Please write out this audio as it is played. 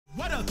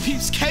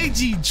peeps?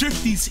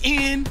 KgDrifty's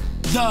in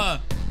the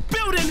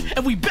building,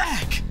 and we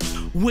back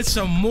with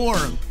some more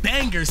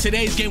bangers.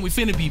 Today's game we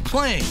finna be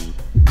playing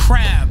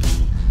Crab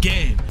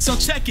Game. So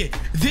check it.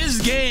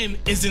 This game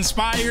is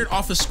inspired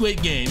off of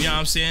Squid Game. You know what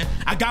I'm saying?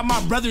 I got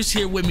my brothers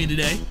here with me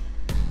today.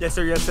 Yes,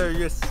 sir. Yes, sir.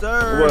 Yes,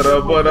 sir. What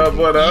up? What up?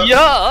 What up?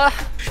 Yeah.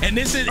 And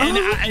this is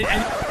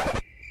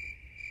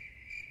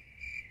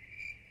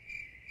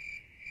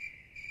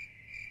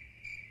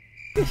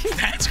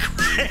that's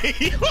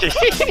crazy.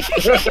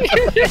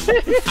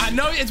 I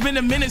know it's been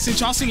a minute since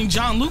y'all seen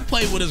John Luke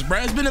play with us, bro.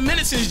 It's been a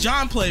minute since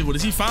John played with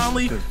us. He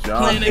finally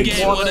playing a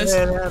game with us.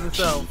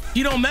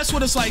 He don't mess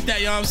with us like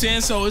that, you know what I'm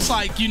saying? So it's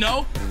like, you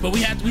know, but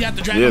we have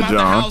to drag him out the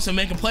house and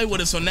make him play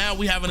with us. So now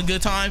we having a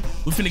good time.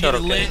 We finna get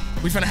it lit.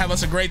 We finna have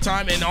us a great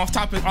time. And off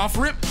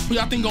rip, who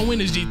y'all think gonna win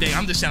this G thing?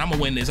 I'm just saying I'm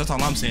gonna win this. That's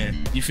all I'm saying.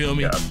 You feel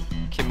me? Yeah.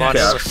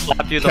 Kinetic will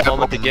slap you the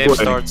moment the game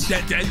starts.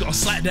 That's gonna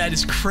slap. That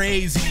is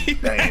crazy.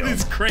 That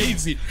is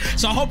crazy.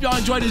 So I hope y'all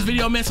enjoyed this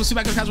video, man. So sit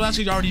back on the couch.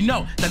 You already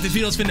know that this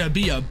video is finna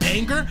be a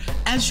banger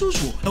as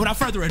usual. And without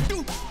further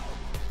ado,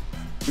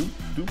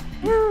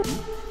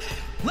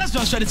 let's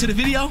jump straight into the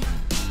video.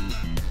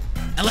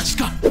 And let's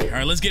go. All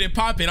right, let's get it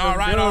popping. All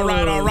right,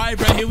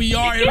 bro. Here we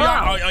are.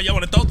 Oh, y'all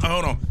wanna throw?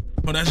 Hold on.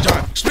 Oh, that's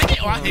John.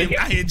 Oh, I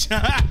hit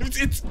John.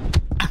 It's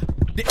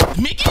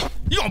Mickey,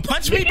 you gonna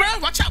punch me, bro?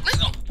 Watch out,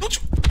 nigga. What's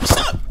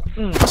up?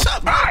 What's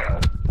up, bro?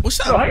 What's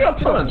up? I got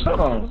punch. Hold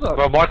on.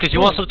 Bro, Marcus, you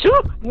want some too?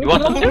 You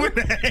want some too?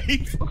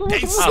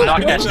 I'll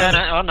knock that Santa.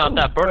 I'll knock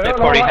that birthday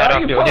party hat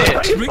off your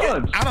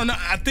head. I don't know.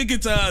 I think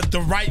it's the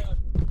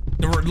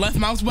left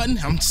mouse button.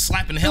 I'm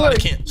slapping the hell out of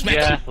Kent.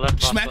 Smack him.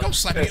 Smack him.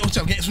 Slap him.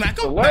 Smack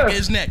him. Back of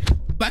his neck.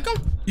 Back him.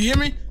 You hear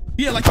me?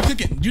 Yeah, like you're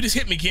cooking. You just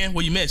hit me, Ken.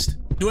 Well, you missed.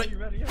 Do it.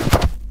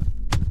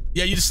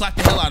 Yeah, you just slapped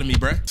the hell out of me,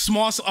 bro.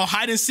 Small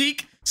hide and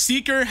seek.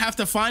 Seeker have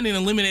to find and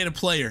eliminate a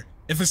player.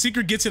 If a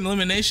seeker gets an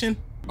elimination,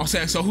 I'll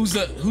say. So who's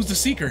the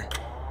seeker?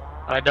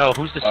 I know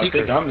who's the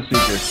seeker. I'm the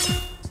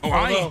seeker. Oh,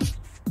 I am.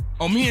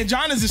 Oh, me and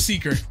John is the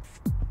seeker.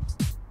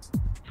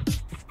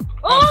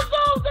 Oh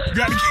no!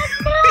 Gotta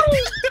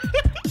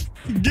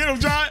get him,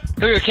 John.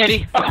 Come here,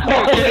 Kenny.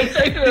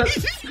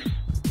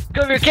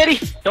 Come here, Kenny.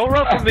 Don't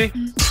run from me.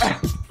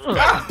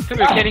 Come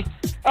here, Kenny.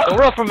 Don't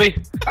run from me.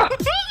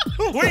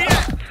 Where you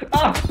at?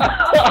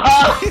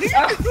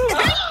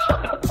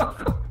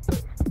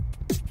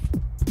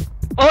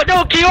 Oh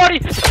no,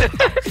 Kinetic!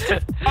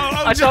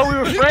 I thought we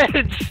were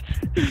friends.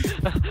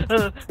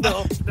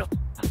 No.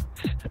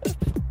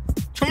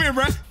 Come here,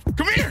 bro.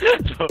 Come here.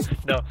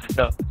 No.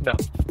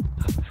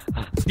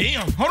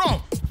 Damn. Hold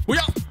on. Where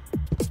y'all?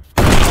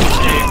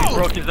 He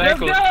broke his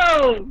ankles.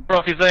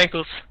 Broke his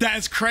ankles.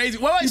 That's crazy.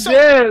 Well, wait, so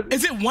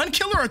is it one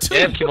killer or two?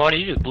 Damn, Kinetic,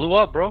 you just blew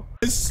up, bro.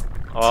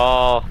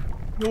 Oh.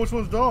 You know which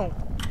ones don't?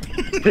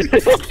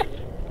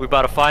 We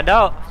about to find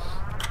out.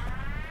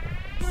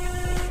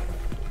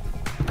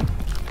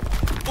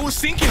 Oh, it's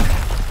sinking.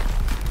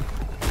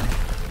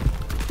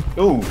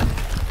 Ooh.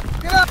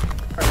 Get up!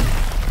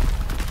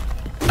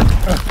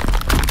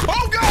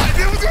 Oh God!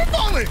 It was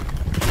falling.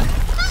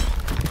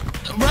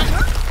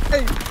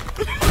 Hey.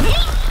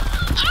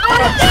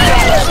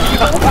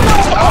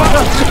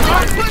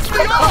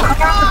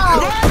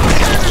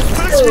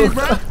 Push me,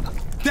 bro.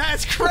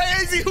 That's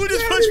crazy. Who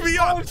just pushed me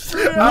off?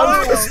 Bro,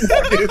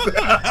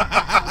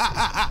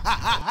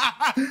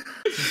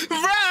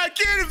 I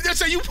can't.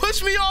 So you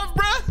pushed me off,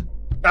 bro?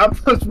 I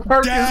pushed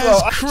Marcus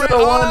off. I should have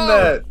won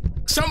that.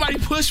 Somebody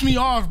pushed me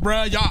off,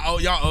 bro.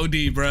 Y'all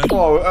OD, bro.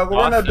 Oh,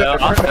 run that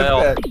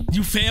back.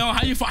 You fail?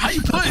 How you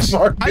push?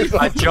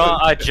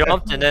 I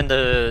jumped and then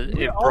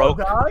it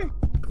broke.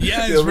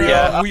 Yes, bro.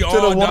 Yeah, we I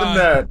should have won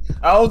that.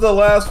 I was the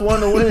last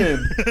one to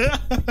win.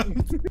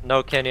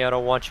 No, Kenny, I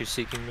don't want you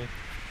seeking me.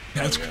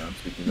 That's I'm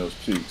seeking those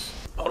cheeks.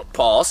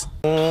 Pause.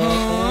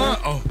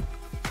 Oh.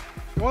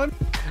 One.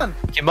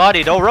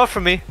 Kinetic, don't run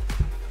from me.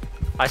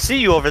 I see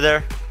you over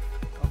there.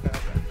 Okay.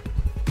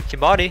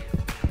 Kinetic.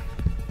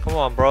 Come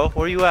on, bro.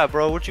 Where you at,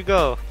 bro? Where'd you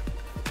go?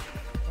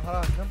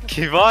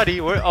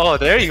 Kinetic, where? Oh,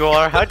 there you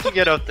are. How'd you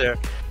get up there?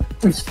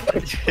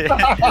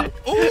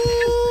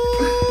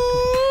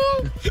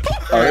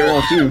 I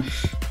want you.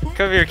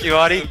 Come here,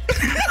 Kinetic.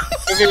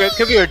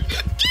 Come here.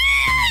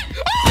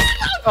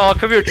 Oh,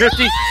 come here,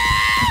 Drifty.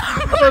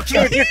 Come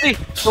here, Drifty.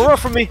 Don't run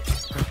from me.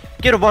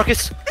 Get him,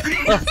 Marcus.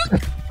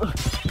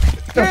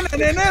 Oh,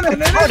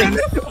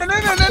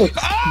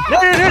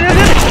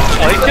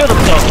 he killed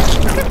himself.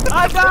 I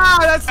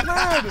died. That's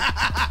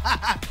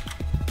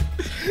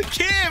good.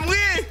 Kim,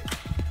 win.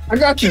 I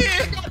got you.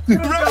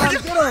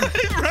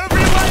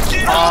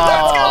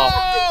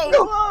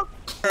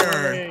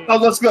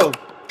 Let's go.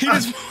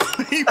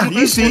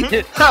 You see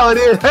how it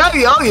is.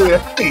 Hey, oh yeah.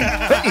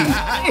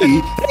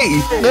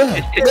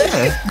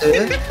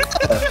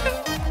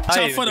 Watch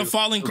out for the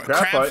falling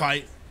crab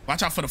fight.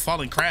 Watch out for the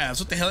falling crabs.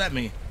 What the hell that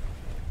mean?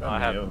 I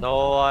have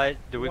no idea.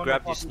 Do we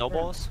grab these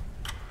snowballs?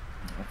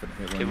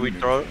 Can we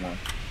throw it?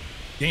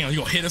 Damn, you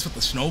gonna hit us with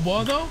the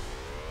snowball though?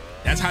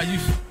 That's how you.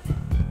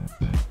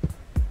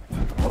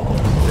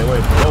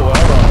 Wait, hold on.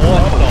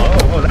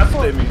 Oh, that's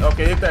what they mean.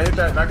 Okay, hit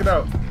that, knock it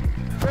out.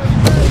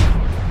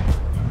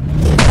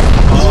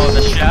 Oh,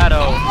 the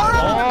shadow.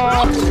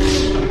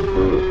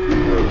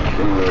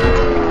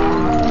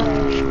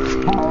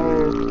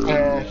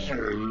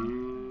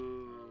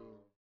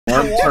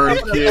 One turn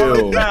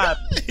kill.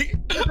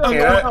 Hey,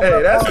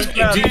 that's a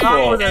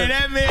default. Hey,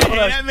 that man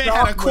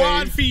had a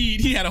quad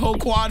feed. He had a whole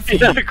quad feed.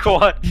 He had a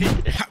quad feed.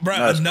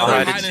 Bruh,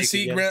 another hide and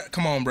seek, bruh.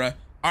 Come on, bruh.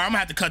 All right, I'm gonna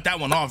have to cut that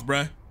one off,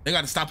 bruh. They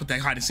gotta stop with that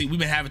hide and seek. We've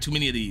been having too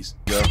many of these.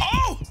 Yeah.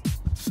 Oh!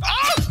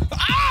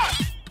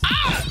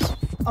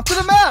 Up to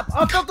the map!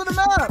 Up to the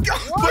map!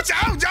 Watch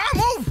out, John,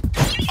 move!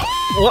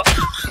 What?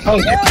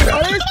 Oh,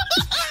 yeah,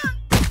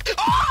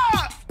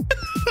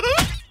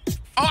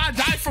 Oh, I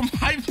died from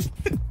hype.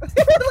 Look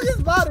at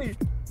his body!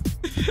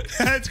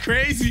 That's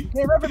crazy.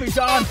 Hey, run for me,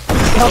 John!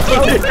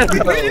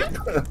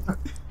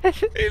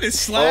 He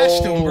just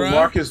slashed him, bro.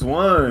 Marcus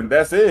won.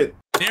 That's it.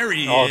 There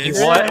he Oh, is.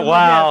 what?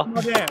 Wow.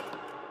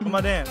 Come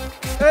on, Dan.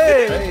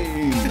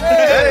 Hey!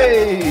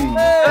 Hey!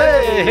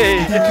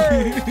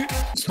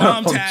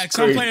 Bomb tag.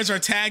 Some players are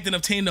tagged and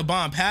obtain the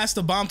bomb. Pass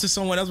the bomb to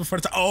someone else before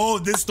the time. Oh,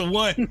 this is the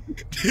one.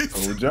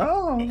 Good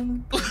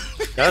job.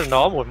 That's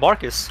normal with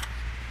Marcus.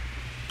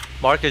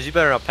 Marcus, you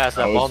better not pass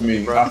that bomb to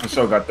me, bro. I for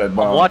sure got that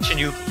bomb. I'm watching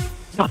you.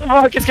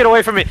 Marcus, get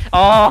away from me.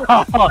 Oh!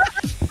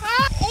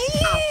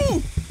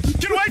 Ooh!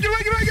 Get away.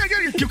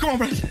 Come on,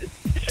 bro.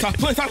 Stop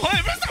playing,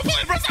 bro.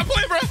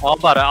 Oh,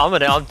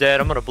 I'm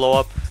dead. I'm gonna blow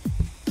up.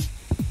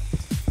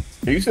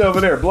 You sit over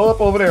there. Blow up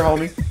over there,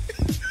 homie.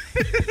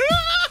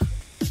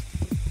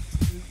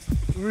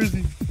 Where is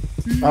he?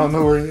 I don't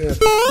know where he is.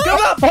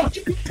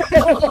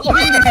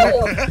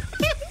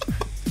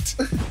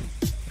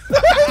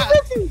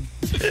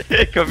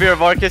 Come here,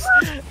 Marcus.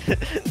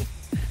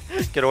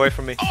 Get away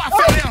from me. Oh, I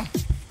fell down.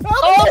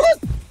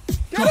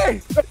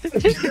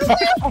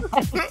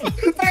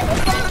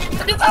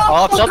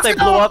 Oh, something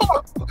blew up.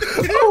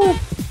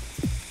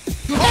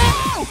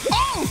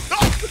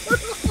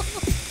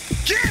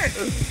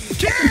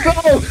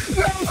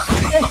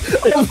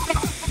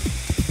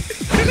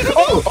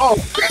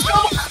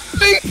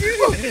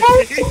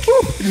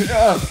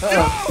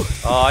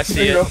 Oh, I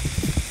see it.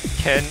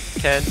 Ken,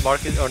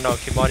 Marcus, oh no,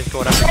 Kimani's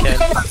going after Ken.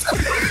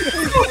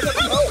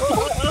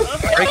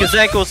 Break his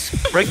ankles.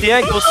 Break the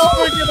ankles.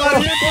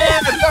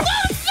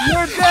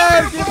 You're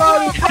dead,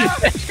 Kimani!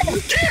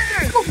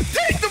 Ken,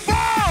 take the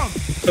bomb.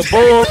 The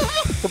bomb.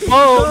 The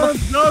bomb.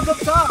 John's up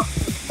top!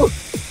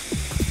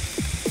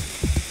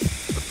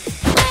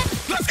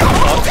 Let's go.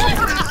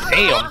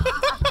 Damn.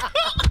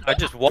 I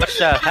just watched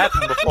that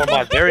happen before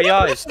my very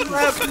eyes.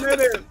 Last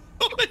minute!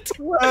 I'm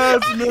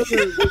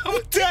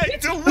trying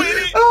to win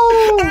it.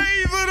 Oh. I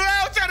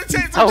was trying to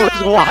take I was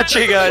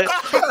watching it. I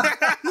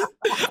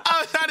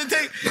was trying to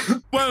take.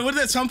 Well, what is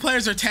that? Some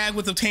players are tagged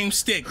with the same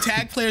stick.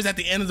 Tag players at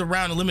the end of the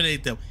round,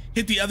 eliminate them.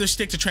 Hit the other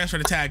stick to transfer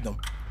to tag them.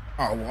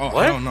 Oh, well,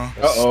 What? I don't know.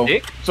 Uh-oh.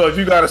 Stick? So if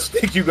you got a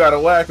stick, you got to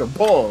whack a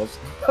balls.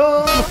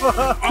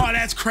 Oh,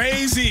 that's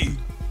crazy.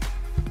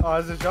 Oh,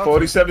 is it John?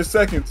 47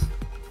 seconds.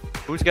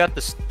 Who's got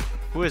this?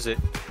 Who is it?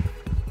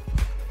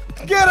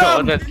 Get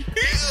him!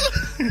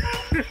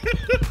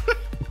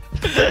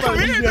 Come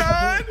here,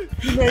 John.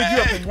 He made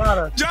you up in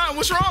water. John,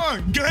 what's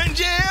wrong? Gun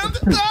jammed?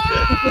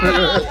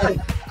 I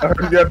heard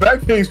you got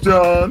back piece,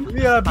 John.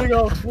 You got a big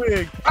old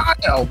twig.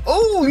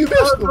 Oh, you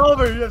missed It's him.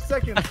 over. You have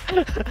seconds.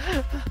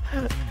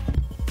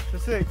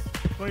 6,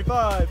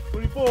 25,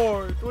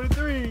 24,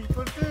 23,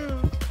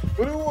 22.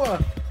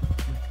 21.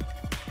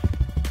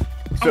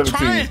 I'm 17,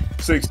 trying.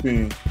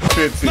 16,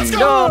 15. Let's go.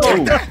 No.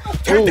 Take that,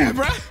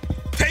 bro.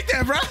 Take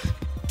that, bro.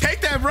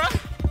 Take that, bro.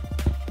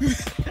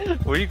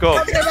 Where you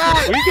going?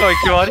 Where you going,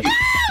 Kimani?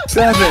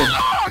 7,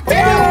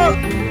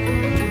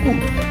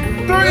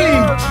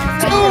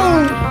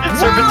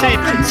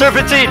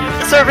 serpentine!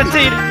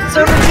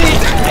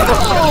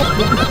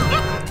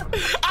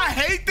 I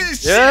hate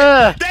this shit.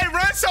 Yeah. They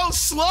run so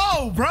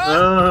slow,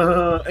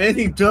 bro. And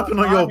he jumping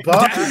on your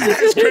body.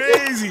 That's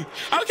crazy.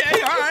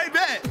 Okay, all right,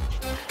 bet.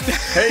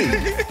 Hey.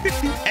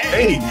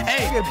 Hey.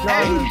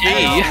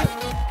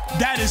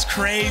 That is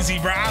crazy,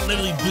 bro. I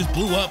literally just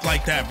blew up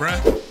like that, bro.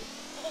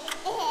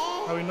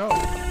 How we know?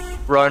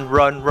 Run.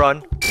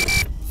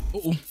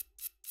 Uh-oh.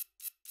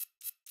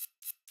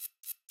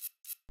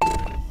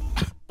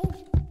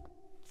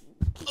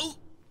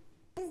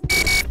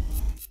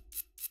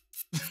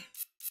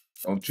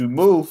 Don't you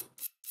move.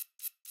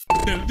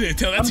 Tell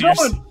that I'm to your...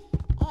 going.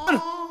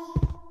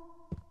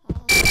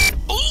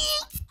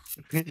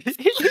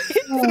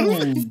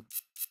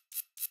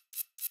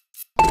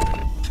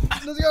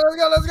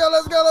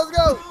 Let's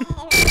go.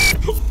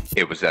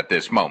 It was at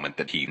this moment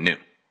that he knew.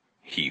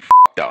 He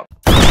f***ed up.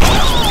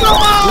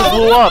 You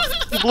blew up.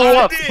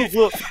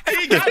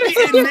 He got me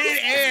in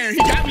midair. He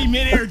got me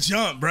midair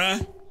jump,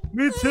 bruh.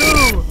 Me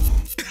too.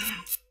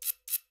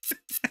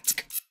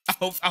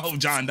 I hope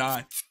John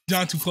died.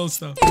 John too close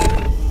though.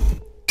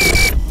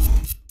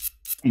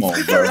 Come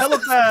on, bro.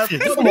 Telepath.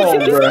 Come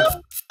on, bro.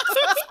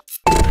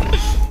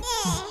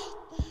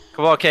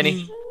 Come on,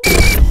 Kenny.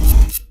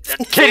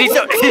 Kenny,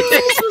 no.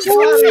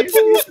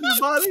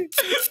 Body.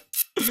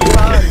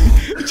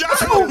 John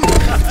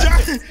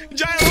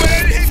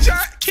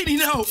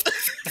help.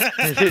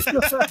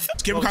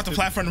 Skip across the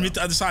platform to meet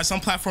the other side. Some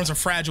platforms are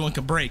fragile and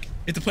can break.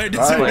 If the player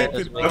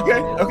disconnected.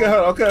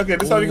 Okay.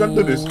 This is how you gonna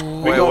do this.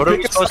 Wait, what are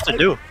we supposed to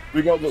do?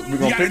 We're gonna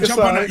pick a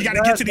side. You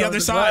gotta get to the other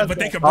side, but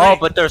they can break. Oh,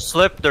 but they're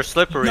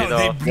slippery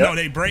though. No,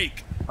 they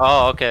break.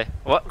 Oh, okay.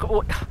 What?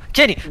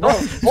 Kenny,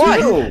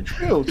 why?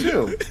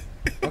 Chill.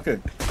 Okay.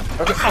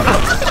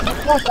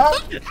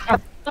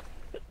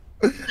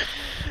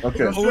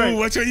 Ooh,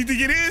 which one you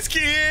think it is,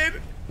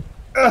 kid?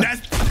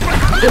 That's straight.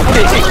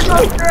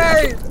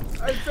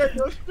 I said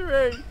go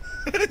straight.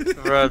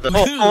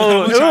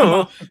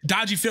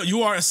 Dodgy field.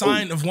 You are a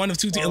sign of one of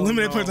two teams.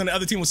 Eliminate players on the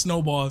other team with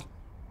snowballs.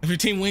 If your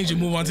team wins, you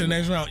move on to the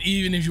next round,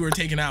 even if you were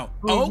taken out.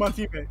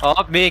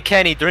 Me and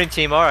Kenny, dream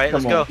team. All right,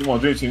 let's go. Come on,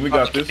 dream team. We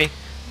got this.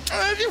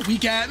 If you're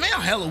weak at, man,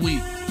 I'm hella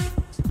weak.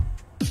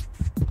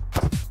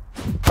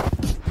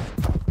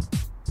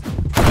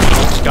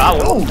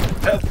 Got one.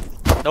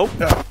 Nope.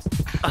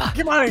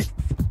 Get money.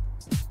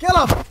 Kill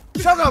him.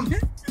 Choke him.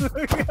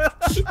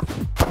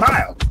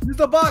 Smile. Use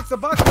the box.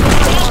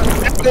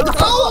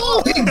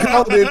 Oh, he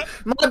got it.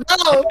 My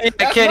dog.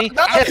 Kenny.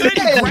 I couldn't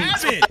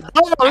grab it.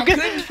 I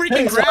couldn't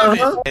freaking grab it.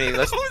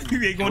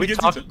 Kenny,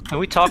 can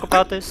we talk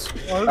about this?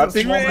 I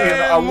think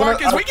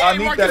Marcus, we can't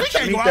go out like that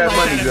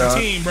as a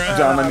team, bro.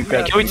 John, I need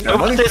that. Can we talk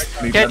about this?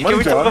 Can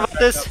we talk about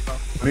this?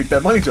 I need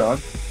that money, John.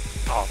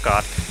 Oh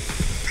God.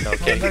 No,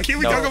 Kenny. Can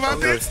we talk about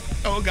this?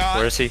 Oh God.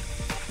 Where is he?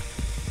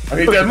 I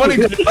need that money,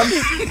 John.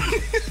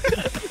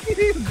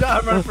 He's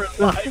not running for his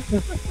life.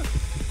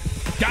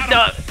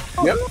 Got him.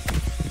 Yep.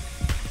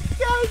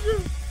 Got you.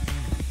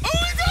 Oh,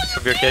 he's on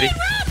your Come here, Kenny.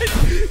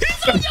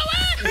 He's on your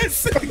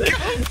ass.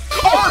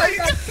 Oh, my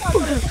God.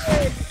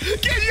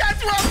 Kenny, you had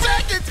 12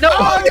 seconds. No.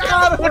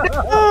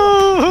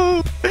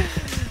 Oh,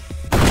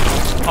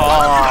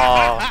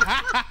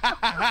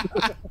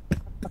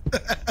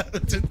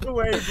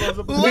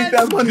 Make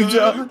that money,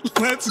 John.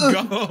 Let's go.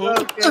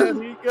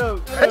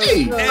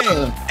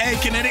 Hey,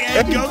 Kinetic,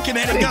 hey, go,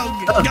 Kinetic, go.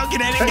 Go,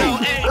 Kinetic, go.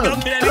 Hey, go,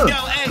 Kinetic, go.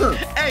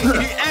 Hey.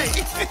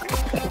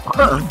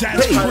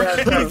 That's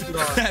crazy.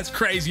 That's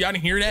crazy. Y'all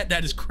didn't hear that?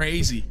 That is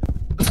crazy.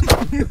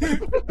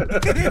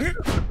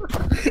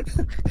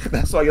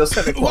 That's why you're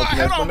saying. Well,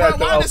 hold on, bro.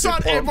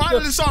 Why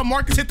did this song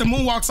Marcus hit the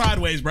moonwalk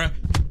sideways, bro?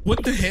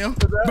 What the hell?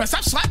 Bro,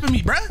 stop slapping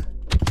me, bro.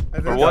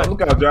 For what?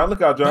 Look out, John.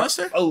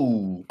 Buster?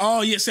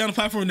 Oh, yeah, stay on the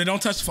platform and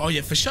don't touch the floor. Oh,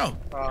 yeah, for sure.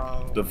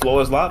 The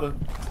floor is lava.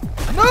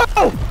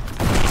 No!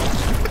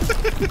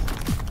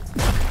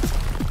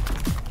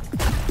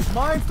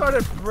 Mine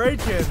started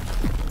breaking.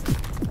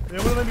 They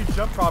wouldn't let me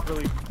jump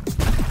properly.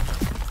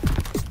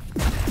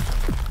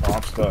 Oh,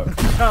 I'm stuck.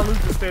 John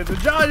loses the stairs.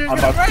 John, you're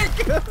gonna break!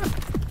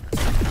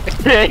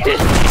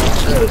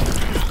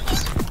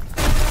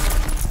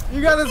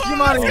 You got this,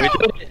 Kimani.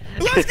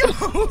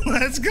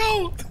 Let's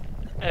go.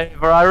 Hey,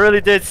 bro, I really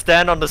did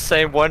stand on the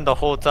same one the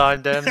whole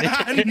time, damn.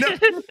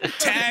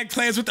 Tag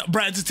players with the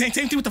bro, it's the same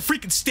thing with the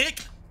freaking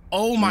stick.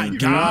 Oh my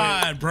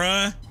God,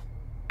 bruh.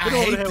 I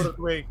hate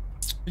it.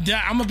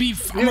 Yeah, I'm gonna be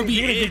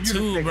it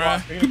too,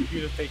 bruh.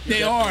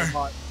 They are.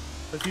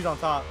 But he's on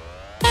top.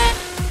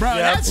 Bro,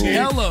 that's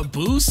hella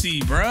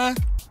Bushii, bruh.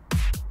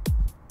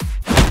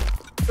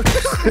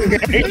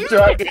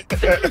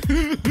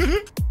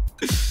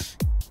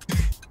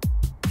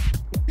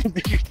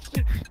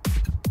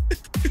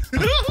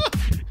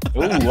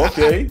 Ooh,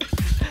 okay.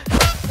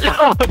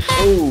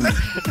 Ooh.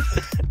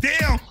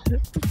 Damn.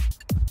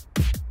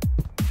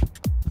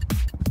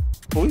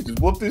 Oh, he just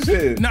whooped his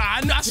head. Nah,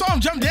 I saw him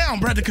jump down,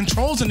 bro. The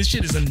controls on this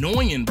shit is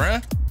annoying, bro.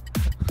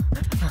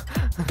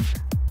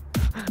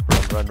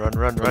 Run.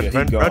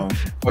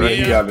 Oh, yeah,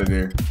 he out of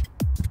there.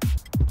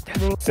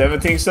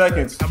 17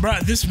 seconds. Bro,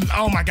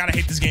 oh my God, I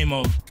hate this game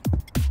mode.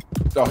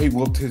 Oh, he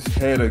whooped his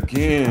head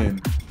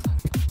again.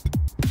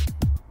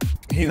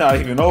 He not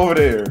even over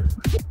there.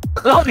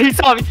 Oh, he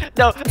saw me.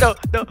 No.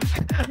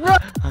 Run.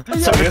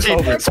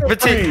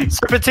 Serpentine.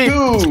 Serpentine.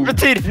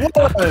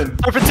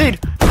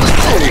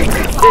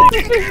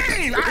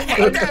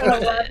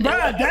 Bro,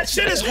 that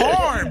shit is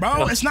hard,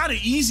 bro. It's not an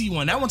easy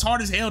one. That one's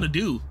hard as hell to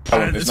do.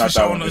 It's not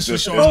that one. It's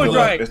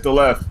the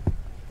left.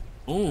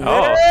 Ooh.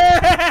 Oh.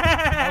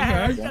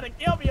 Okay. He's gonna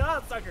kill me,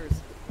 huh, suckers?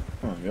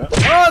 Oh, yeah.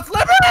 Oh, it's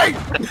slippery!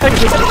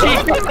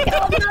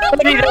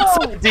 That's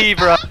so deep,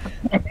 bro.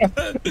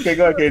 Okay,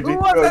 go ahead, KG. Who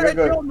was that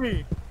that killed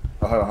me?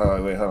 Oh, hold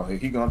on, wait.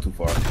 He gone too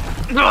far. It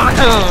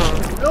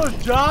was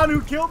John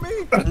who killed me?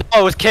 No,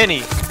 it was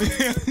Kenny.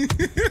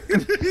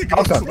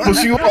 I'll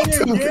push you off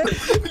too.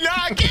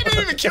 Nah, I can't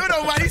even kill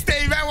nobody.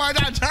 Stay back while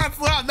John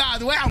flew up. Nah,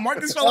 the way how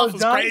Marcus fell off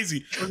was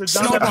crazy.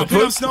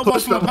 Snowballs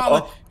from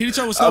Apollo. He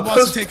determined with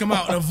snowballs to take him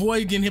out and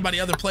avoid getting hit by the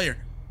other player.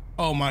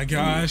 Oh my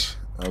gosh.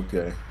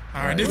 Okay.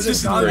 All right, this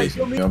is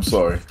crazy. I'm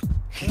sorry.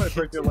 I'm gonna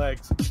break your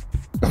legs.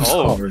 I'm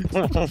sorry.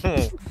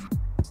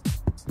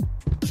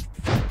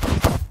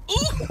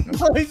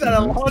 He's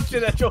gonna launch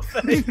it at your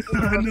face.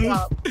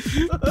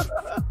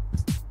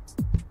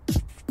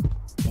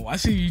 Oh, I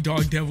see you,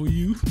 dog devil.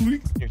 You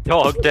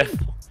Dog devil.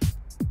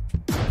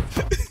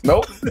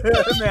 Nope.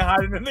 They're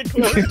hiding in the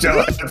corner.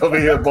 John, over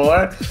here,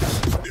 boy.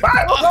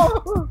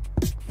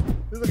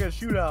 This is like a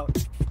shootout.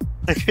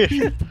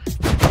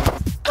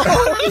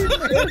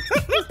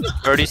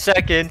 30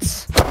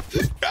 seconds.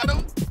 Got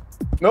him.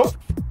 Nope.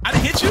 I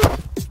didn't hit you.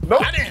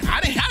 Nope. I didn't.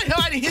 How the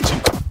hell I didn't hit you?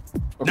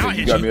 Okay, Now I you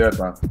hit got you. me that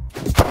time.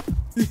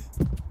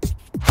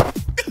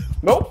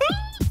 Nope.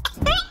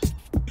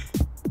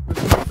 Who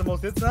gets the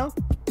most hits now?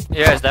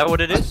 Yeah, is that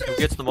what it is? Who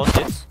gets the most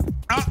hits?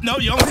 No,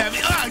 you don't have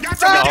it. I got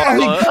you.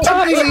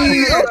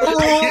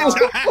 Get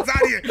your ass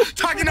out of here.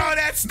 Talking all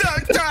that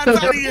stuff. Get your ass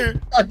out of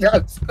here. I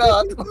got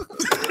stuck.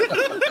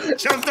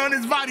 Jumped on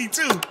his body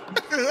too.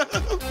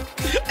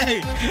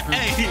 Hey,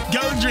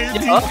 go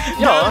Drifty. Yeah.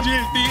 Go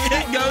Drifty.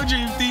 Go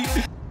Drifty.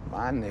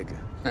 My nigga.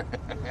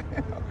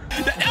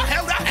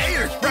 Hell, that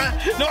haters, bro.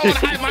 No, I want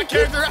to hide my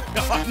character.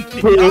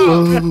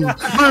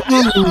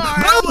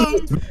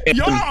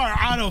 Y'all are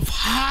out of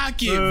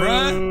pocket,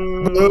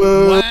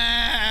 bro.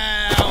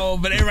 Wow.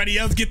 But everybody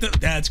else get the.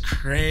 That's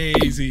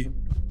crazy.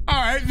 All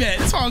right,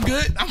 man. It's all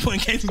good. I'm putting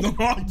cases on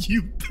all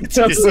you.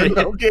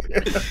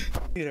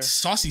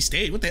 Saucy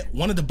stayed. What the?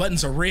 One of the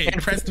buttons are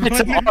red. Press the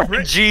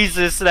button.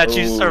 Jesus, that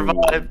you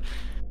survived.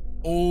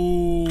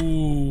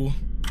 Oh.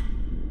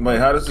 Wait,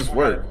 how does this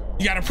work?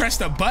 You gotta press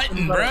the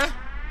button, bruh.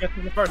 Get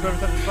to the first. Whoever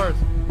touches first.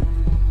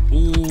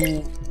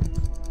 Ooh.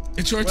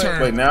 It's your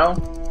turn. Wait, now?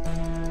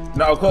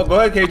 No, go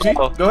ahead, KG.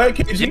 Go ahead,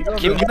 KG.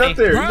 Get up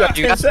there. You got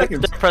 10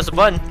 seconds. Press a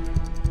button.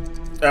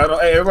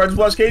 Hey, everybody just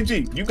watch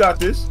KG. You got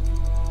this.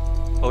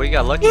 Oh, you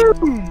got lucky.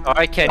 All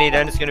right, Kenny,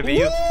 then it's gonna be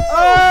you.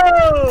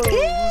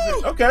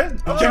 Oh! Okay.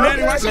 Watch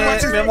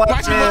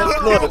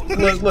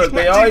Look.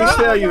 They always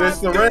tell you it's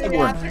the red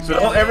one. So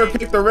don't ever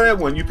pick the red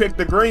one. You pick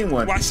the green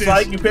one. Watch this.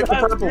 Like you pick the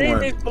purple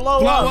one.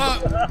 Blow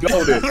up.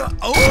 Go there.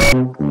 Oh.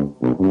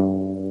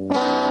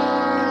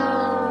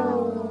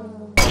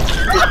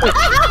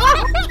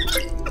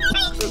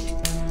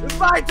 It's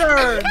my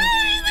turn.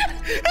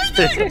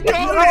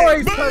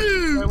 Always touch.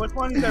 Wait, which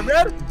one is that?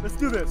 Red? Let's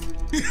do this.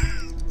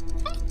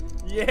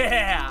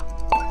 Yeah.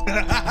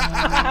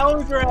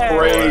 Always red.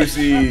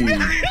 Crazy.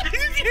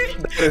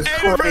 It's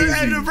crazy.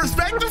 And the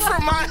perspective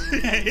from my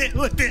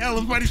what the hell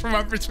is funny from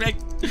my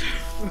perspective?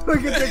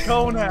 Look at the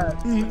cone hat.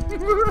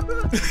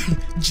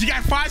 You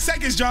got 5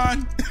 seconds,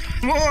 John.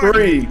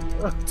 3,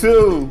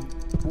 2,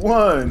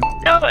 1. Do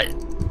it.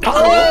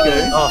 Oh,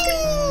 okay.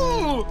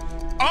 No.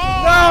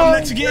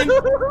 Let's again. All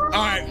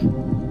right.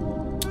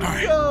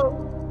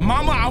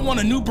 Mama, I want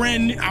a new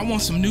brand. I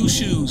want some new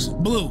shoes,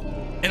 blue,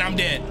 and I'm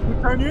dead. We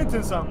turn you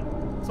into some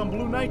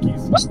blue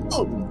Nikes. Let's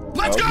go.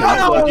 Let's go.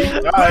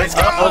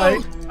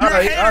 You're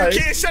a hater,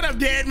 kid. Shut up,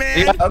 dead man.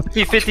 You got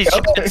 50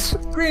 shots.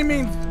 Green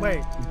means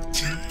wait.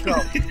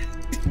 Go.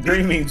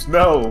 Green means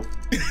no.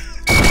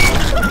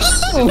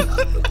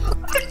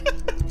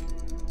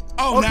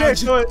 Okay,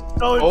 so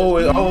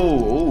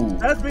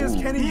that's because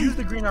Kenny used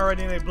the green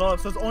already and they blow up,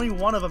 so it's only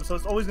one of them, so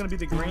it's always gonna be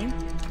the green.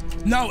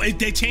 No,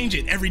 they change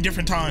it every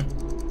different time.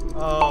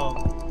 Oh.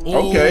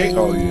 Okay.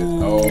 Oh yeah.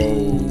 Oh.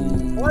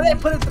 Why did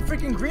they put it the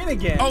freaking green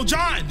again? Oh,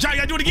 John, you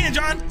gotta do it again,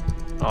 John.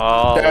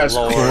 Oh, that's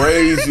Lord.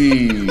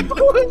 Crazy.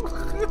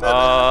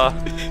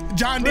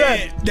 John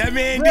dead. That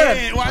man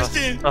dead. Watch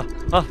this. 2.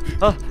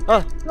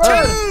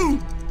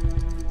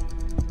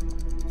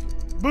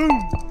 Boom.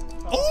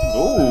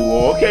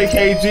 Ooh, okay,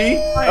 KG.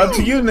 Up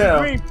to you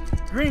now.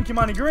 Green,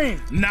 Kimani, green.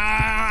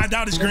 Nah,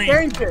 that is green.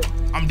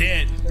 I'm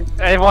dead.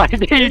 Hey, why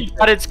did you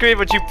got it screen,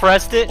 but you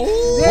pressed it?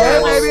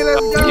 Yeah, baby,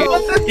 let's go. You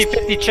got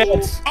 50-50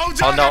 chance. Oh,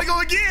 John, gotta go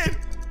again.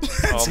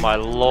 Oh my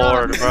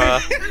Lord, bro.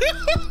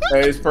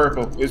 Hey, it's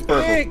purple. It's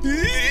purple.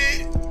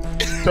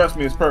 Trust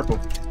me, it's purple.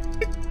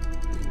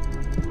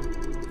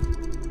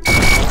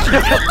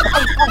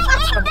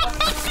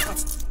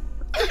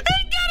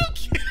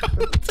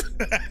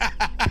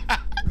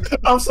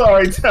 I'm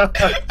sorry, John.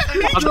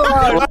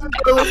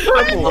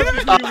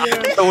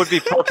 It would be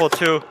purple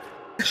too.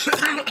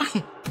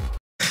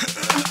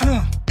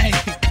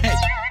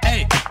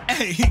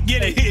 Hey,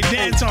 get it.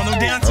 Dance on them,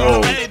 dance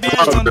on them. Hey,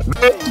 dance on them.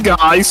 This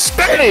guy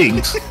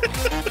stinks.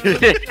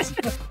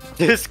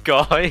 This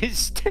guy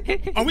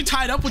stinks. Are we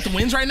tied up with the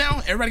wins right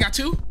now? Everybody got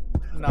 2?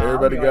 Nah,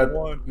 everybody got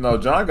 1. No,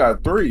 John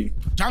got 3.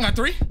 John got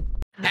 3?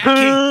 Hat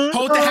King,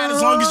 hold the hat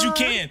as long as you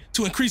can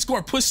to increase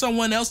score. Push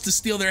someone else to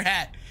steal their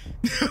hat.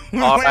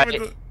 All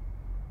right.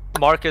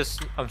 Marcus,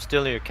 I'm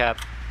stealing your cap.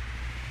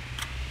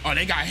 Oh,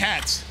 they got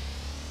hats.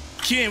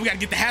 Ken, we gotta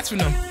get the hats from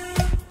them.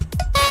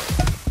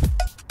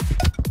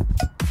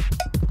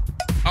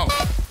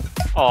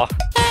 Oh,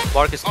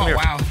 Marcus, come here.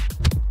 Wow.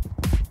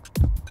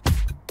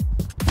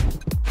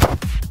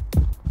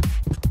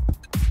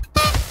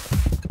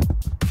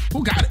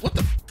 Who got it? What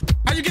the?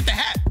 How'd you get the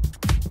hat?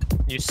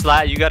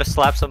 You gotta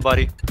slap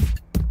somebody.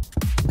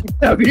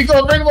 Yeah, you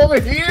gonna bring him over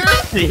here?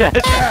 Yes.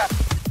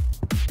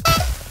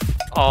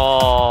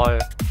 Oh.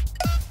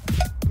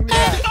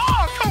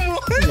 Oh, come on.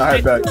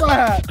 Alright, back.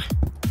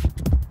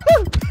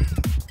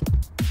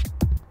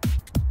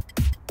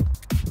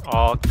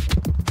 Oh.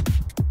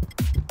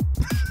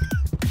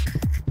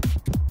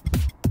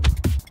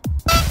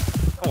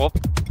 Oh.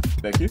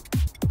 Thank you.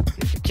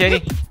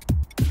 Kenny.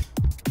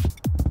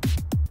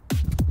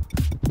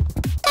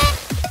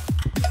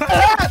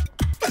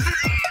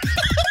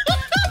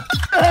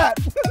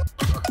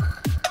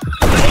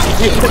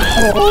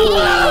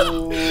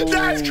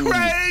 That's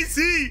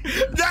crazy.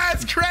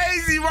 That's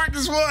crazy.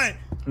 Marcus won.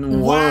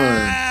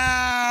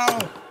 Wow.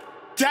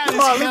 That is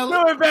hell.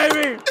 Let's do it,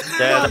 baby.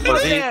 That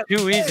was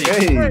too easy.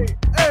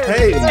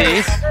 Hey.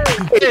 That's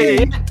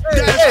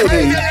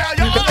crazy.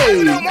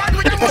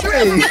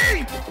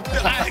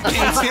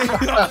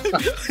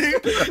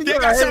 They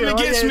got something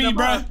against me,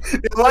 bro.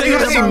 They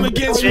got something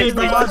against me,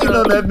 bro.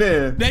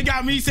 They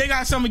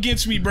got something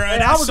against me, bro. Hey,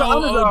 I was the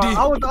underdog.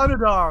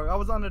 I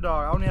was the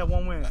underdog. I only had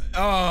 1 win.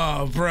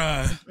 Oh,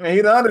 bro. Man,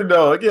 he the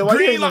underdog. Yeah, why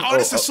Green, like, oh,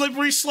 this is a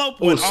slippery slope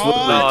one.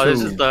 Oh,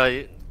 this is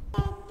the.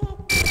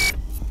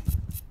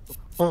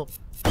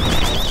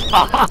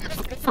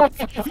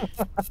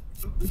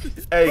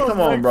 Hey,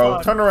 come on,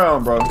 bro. Turn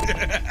around, bro.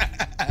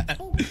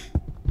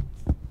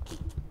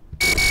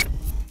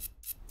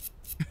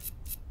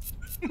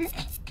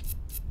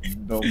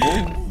 Don't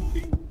move.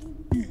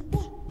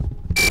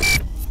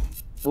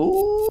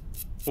 Ooh.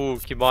 Ooh,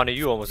 Kimani,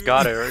 you almost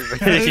got it.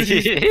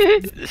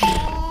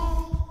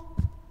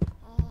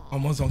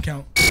 Almost don't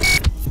count.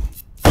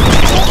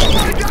 Oh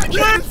my God,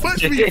 you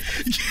pushed me.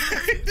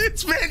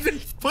 This man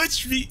just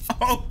pushed me.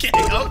 Okay.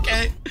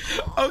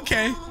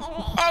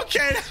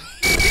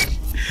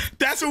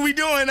 That's what we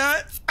doing,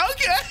 huh?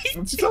 Okay.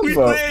 What you talking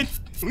about?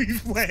 We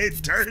playing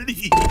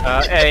dirty.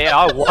 Hey,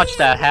 I watched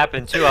that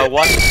happen too. I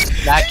watched him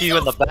smack you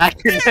in the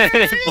back.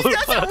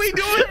 That's what we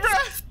doing, bro.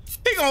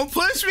 He gonna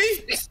push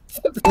me.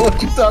 What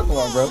you talking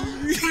about, bro?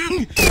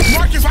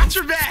 Marcus, watch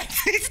your back.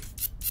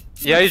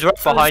 Yeah, he's right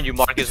behind you,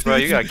 Marcus, bro.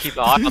 You gotta keep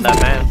an eye on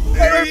that man.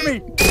 Hey,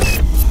 me.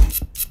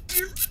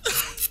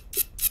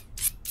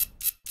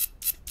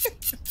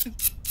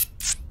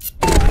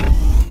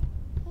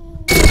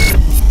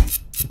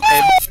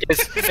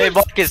 Hey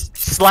Marcus,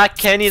 slack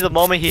Kenny the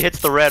moment he hits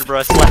the red,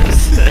 bro. Slap him.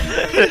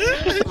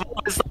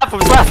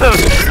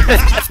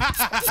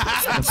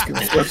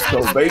 Let's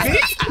go, baby.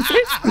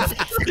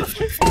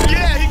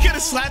 Yeah, he could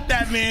have slapped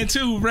that man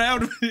too, bro.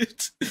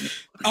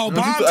 Oh,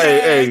 bomb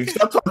tag. Hey,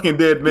 stop talking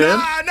dead, man.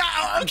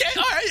 Nah, okay,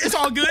 all right, it's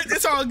all good.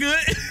 It's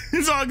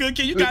all good,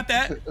 kid. You got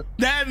that.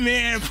 That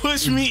man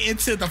pushed me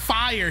into the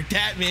fire.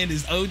 That man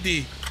is OD.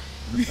 I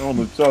don't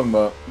know what you're talking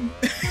about.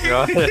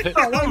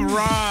 All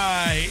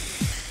right.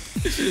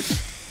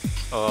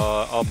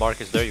 Oh,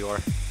 Marcus, there you are.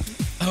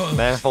 Oh.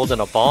 Man holding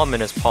a bomb in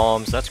his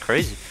palms. That's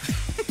crazy.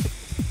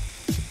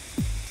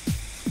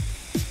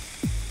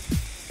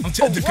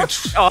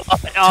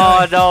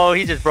 Oh no,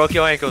 he just broke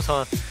your ankles,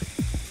 huh?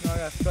 No, I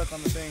got stuck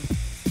on the thing.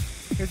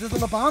 Here's this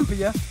little bomb for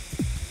you.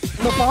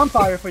 Little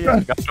bonfire for you.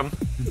 Got him.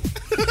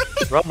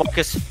 Run,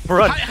 Marcus.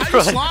 Run. How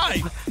you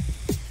slide?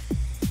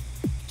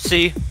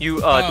 C, you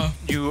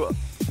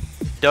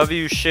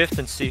W shift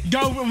and C.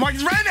 Go,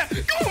 Marcus, right now.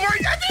 Go,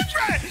 Marcus, that's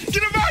right.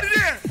 Get him out of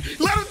there.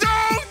 Let him go.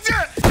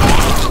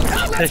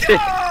 Oh, let's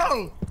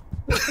go.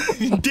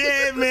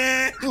 Dead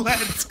man,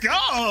 let's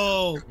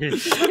go.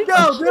 Let's go,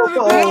 dude.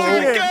 Oh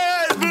my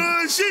God,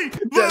 Bushii.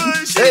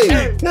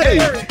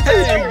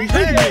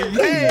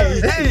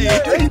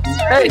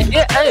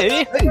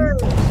 Hey.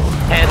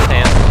 Hand.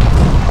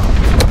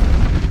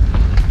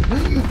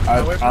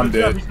 I'm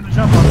dead.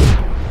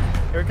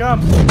 Here it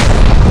comes.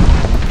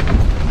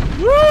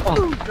 Woo!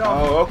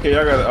 Oh, okay, I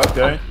got it.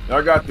 Okay,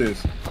 I got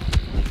this.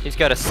 He's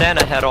got a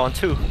Santa hat on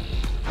too.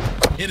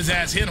 Hit his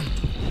ass, hit him.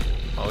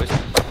 Oh,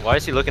 why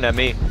is he looking at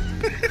me?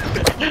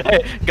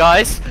 Hey,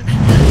 guys.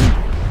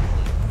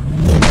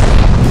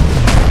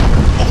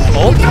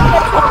 Oh,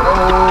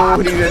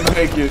 he didn't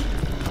make it.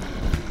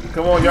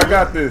 Come on, y'all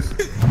got this.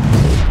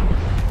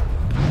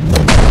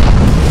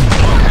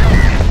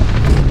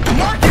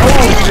 Oh,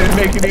 he didn't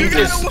make it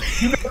either.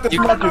 You got this,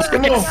 Marcus.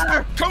 Come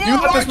on. You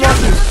got this,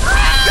 Marcus.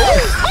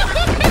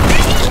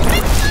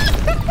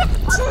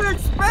 I didn't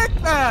expect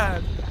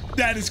that.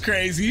 That is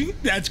crazy.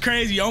 That's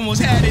crazy. You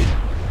almost had it.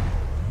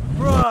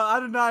 Bro, I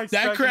did not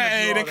expect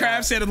that. The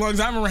crab said as long as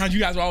I'm around, you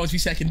guys will always be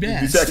second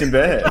best. Be second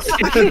best.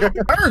 It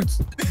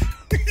hurts.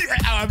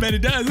 I bet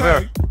it does,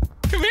 huh?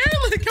 Come here,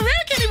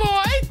 kitty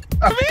boy.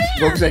 Come here.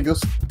 Broke his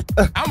ankles.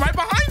 I'm right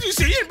behind you,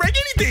 so you didn't break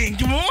anything.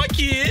 Come on,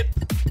 kid.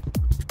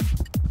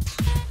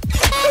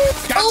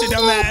 Got your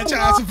dumb ass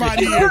up out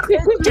of here.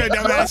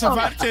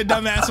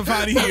 Dumb ass up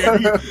out of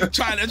here.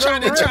 Try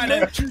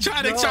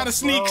to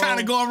sneak, kind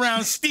of go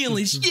around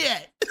stealing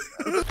shit.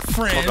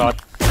 Friend. Oh,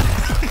 God.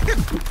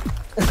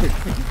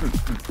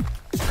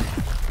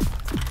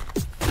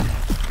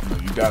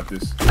 You got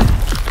this.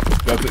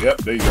 Yep,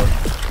 there you go.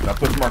 Now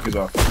push Marcus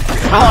off.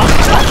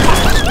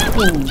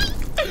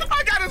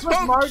 I got his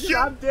phone killed.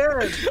 I'm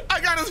dead. I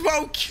got his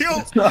phone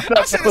killed.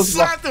 I should have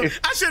slapped him.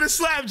 I should have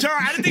slapped John.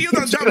 I didn't think he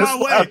was gonna jump my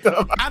way.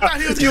 I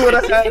thought he was. You would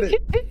have had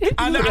it.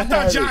 I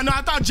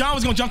thought John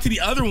was gonna jump to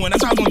the other one.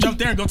 That's why I was gonna jump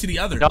there and go to the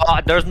other. No,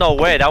 there's no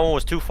way. That one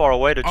was too far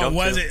away to jump. Oh,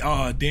 was it?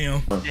 Oh,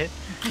 damn.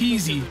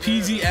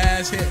 Peasy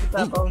ass hit.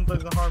 That bone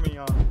plays the harmony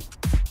on.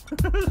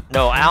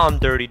 No, I'm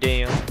dirty,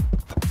 damn.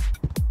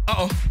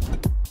 Uh-oh.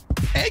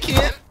 Hey,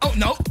 kid. Oh,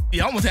 no.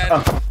 You almost had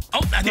it.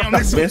 Oh, I think I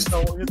missed.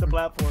 No, we'll hit the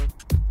platform.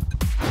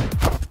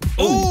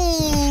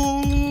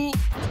 Ooh.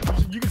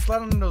 You can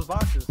slide on those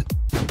boxes.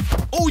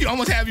 Oh, you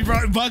almost have me,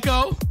 bro,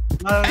 Bucko.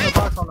 No,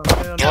 box on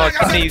them.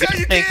 Kenny, you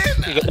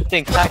gotta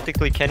think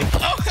tactically, Kenny.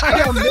 How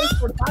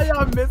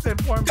y'all missing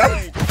point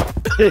blank?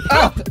 He's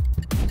out.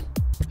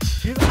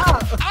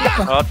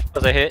 Oh, that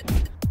was a hit.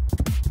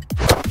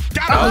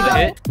 Got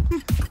him.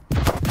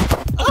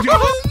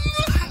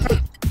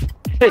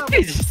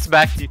 He just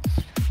smacked you.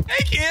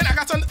 Hey, kid, I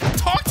got something to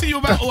talk to you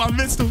about. Oh, I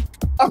missed him.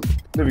 Oh,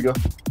 there we go.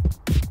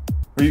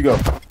 Where you go?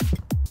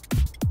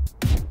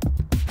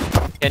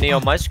 Kenny,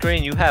 on my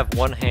screen, you have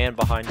one hand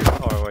behind you.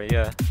 Oh, wait,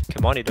 yeah.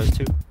 Kimani does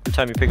too. Every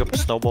time you pick up a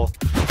snowball.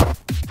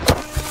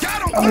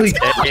 Got him. Oh, he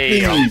got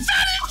me. I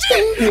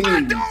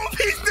don't.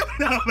 He's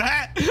doing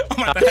that. Oh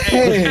my God.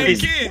 Hey,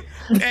 kid.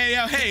 Hey.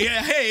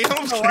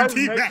 I'm trying to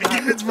teabag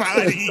his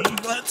body.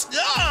 Let's go.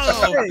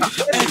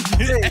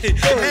 Hey.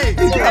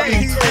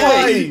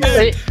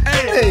 I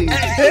hit him in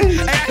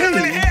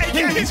the head.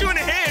 Yeah, hit you in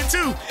the head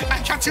too. I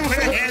got you in the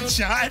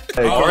headshot.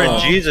 Hey, oh,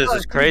 Jesus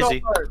is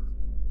crazy.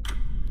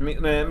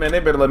 Man, they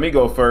better let me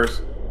go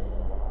first.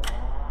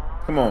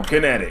 Come on,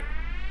 Kinetic.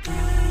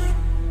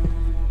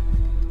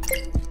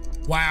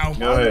 Wow.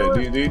 Go ahead.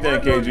 Do you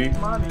think, KG?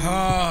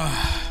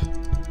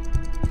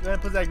 Go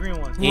ahead, put that green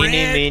one.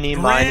 Eeny, meeny,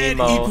 miny,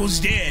 mo. Red equals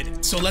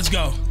dead. So let's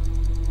go.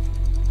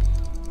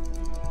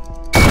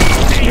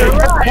 You're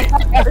right.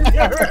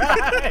 You're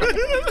right.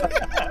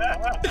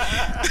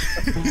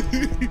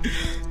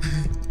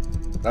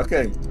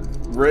 Okay.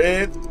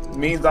 Red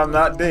means I'm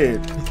not dead.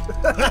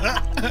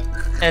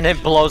 And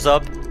it blows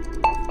up.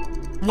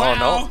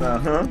 Wow. Oh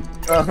no.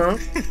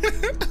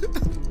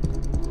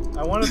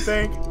 I want to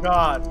thank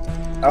God.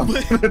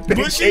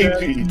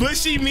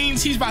 Bushii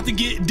means he's about to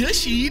get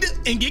dushied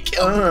and get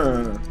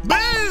killed.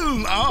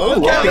 Boom! Oh,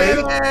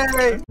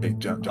 okay. Hey,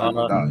 John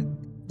gonna die.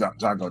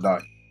 John gonna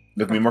die.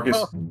 Look at me,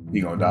 Marcus. He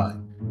gonna die.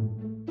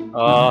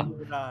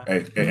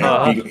 Hey,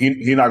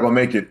 he not gonna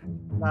make it.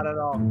 Not at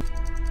all.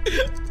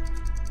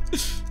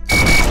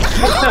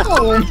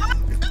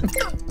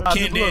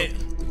 Can't do it.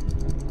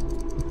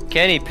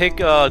 Kenny, pick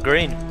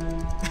green.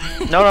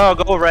 No,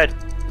 go red.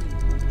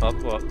 Up.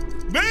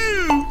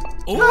 Boom!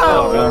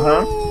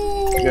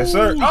 Oh, yes,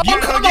 sir. Oh,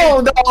 come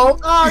on, dog. Oh,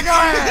 go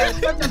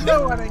ahead. Let the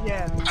blue one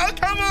again. Oh,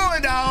 come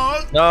on,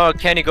 dog. No,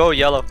 Kenny, go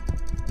yellow.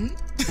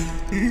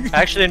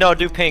 Actually, no,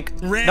 do pink.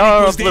 Red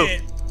no, blue.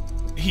 Dead.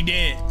 He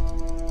did.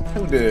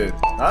 Who did?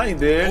 I ain't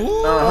dead.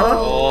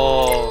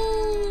 Oh.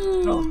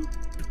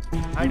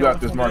 You got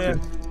this, Marcus.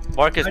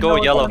 Marcus, go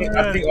yellow.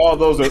 I think all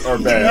those are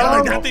bad.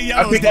 I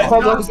think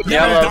all those are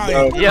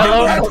yellow.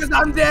 Yellow. Marcus,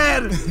 I'm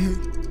dead.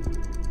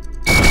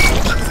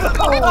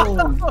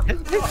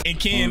 And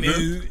Ken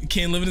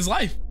living his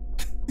life.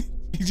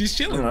 He's just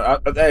chilling.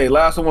 Hey,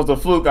 last one was a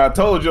fluke. I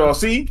told y'all.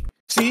 See?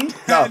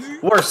 Now,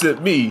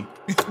 worship me.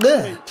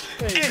 Hey,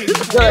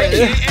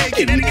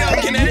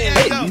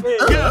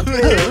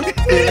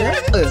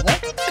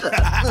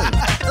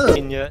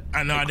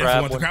 I know I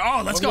definitely want the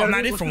crowd. Oh, let's go. I'm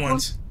not it for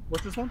once.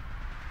 What's this one?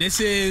 This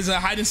is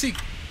hide and seek.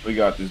 We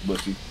got this,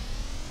 Bushii.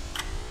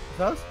 It's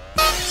us?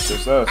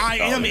 It's us. I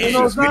am it. It's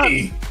just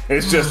me.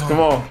 It's just, come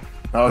on.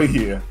 Oh,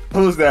 yeah.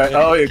 Who's that?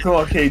 Oh, yeah. Come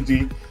on,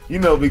 KG. You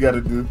know what we got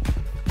to do.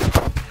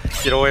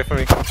 Get away from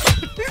me.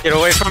 Get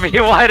away from me.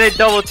 Why are they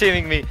double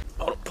teaming me?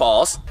 Oh,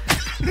 pause.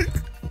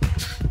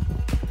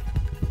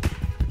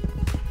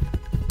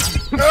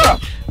 No!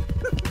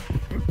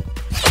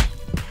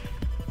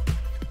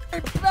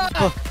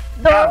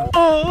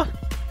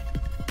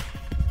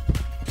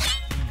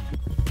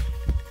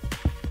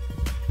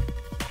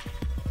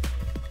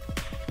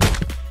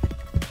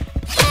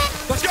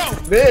 Let's go!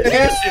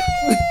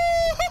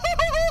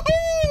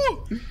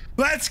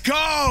 Let's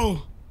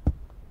go!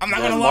 I'm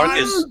not gonna lie.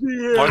 Marcus,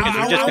 you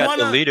just got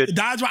deleted.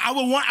 I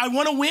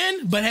want to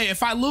win, but hey,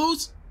 if I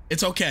lose,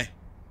 it's okay,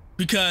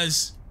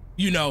 because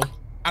I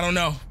don't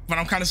know, but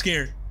I'm kind of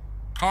scared.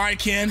 All right,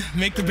 Ken,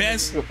 make the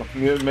best.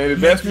 May the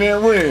best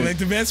man win. Make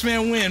the best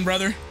man win,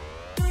 brother.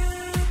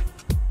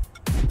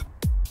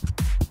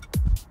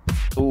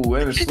 Ooh,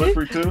 and it's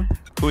slippery too.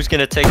 Who's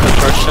gonna take the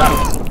first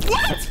shot?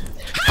 What?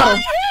 How you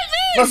hit me?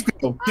 Let's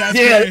go. That's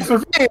it's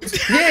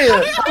revenge.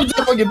 Yeah, I'm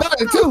jumping on your back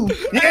too.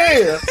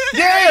 Yeah,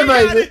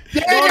 baby.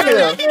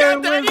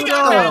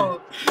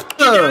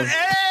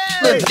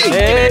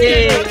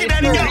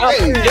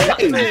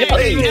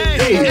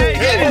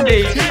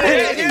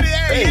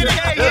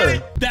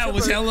 That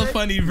was hella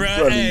funny,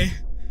 bro. Hey.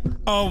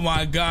 Oh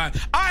my God.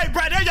 All right,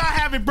 bro. There y'all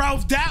have it, bro.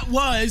 That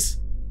was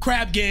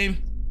Crab Game.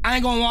 I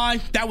ain't gonna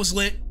lie. That was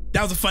lit.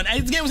 That was a fun. Hey,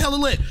 this game was hella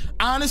lit.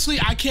 Honestly,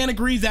 I can't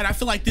agree that I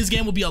feel like this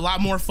game will be a lot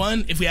more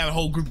fun if we have a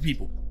whole group of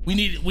people. We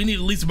need at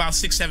least about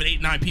 6, 7,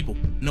 8, 9 people.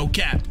 No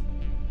cap.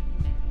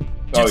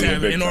 Just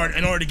in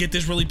order to get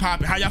this really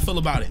popping. How y'all feel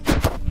about it?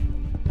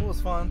 It was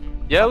fun.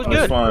 Yeah, it was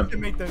good. Fun. To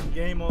make the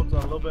game modes a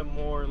little bit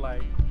more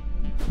like,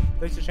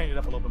 they should change it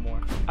up a little bit more.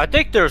 I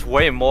think there's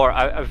way more.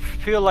 I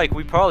feel like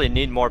we probably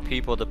need more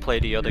people to play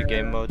the other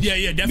game modes. Yeah,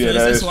 definitely.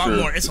 Yeah, it's a lot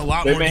more. It's a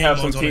lot more. They may have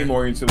some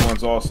team-oriented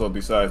ones also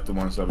besides the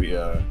ones that we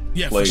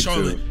played for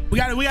sure. too. We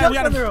got.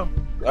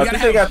 I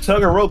think they got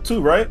tug and rope too,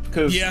 right?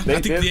 Because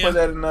they did put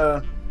that in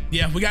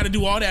Yeah, we got to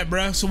do all that,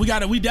 bro. So we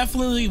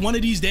definitely, one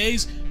of these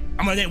days,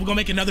 we're gonna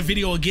make another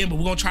video again, but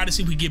we're gonna try to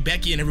see if we get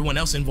Becky and everyone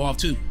else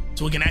involved too,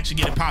 so we can actually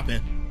get it popping.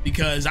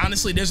 Because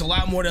honestly, there's a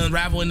lot more to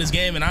unravel in this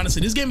game, and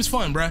honestly, this game is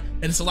fun, bro.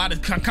 And it's a lot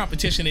of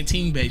competition and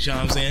team based, you know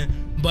what I'm saying?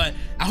 But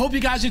I hope you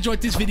guys enjoyed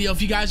this video.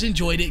 If you guys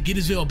enjoyed it, give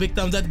this video a big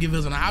thumbs up, give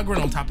us an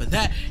algorithm on top of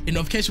that, your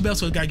notification bell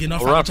so you gotta get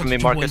notified.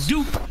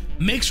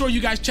 Make sure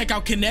you guys check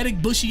out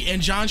Kinetic, Bushii,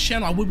 and John's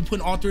channel. I will be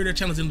putting all 3 of their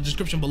channels in the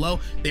description below.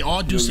 They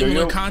all do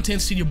similar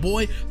contents to your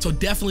boy, so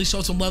definitely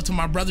show some love to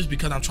my brothers,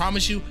 because I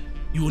promise you,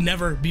 you will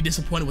never be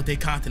disappointed with their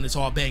content. It's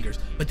all bangers.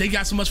 But thank you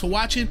guys so much for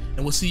watching,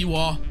 and we'll see you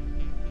all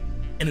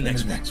in the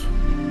next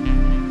one.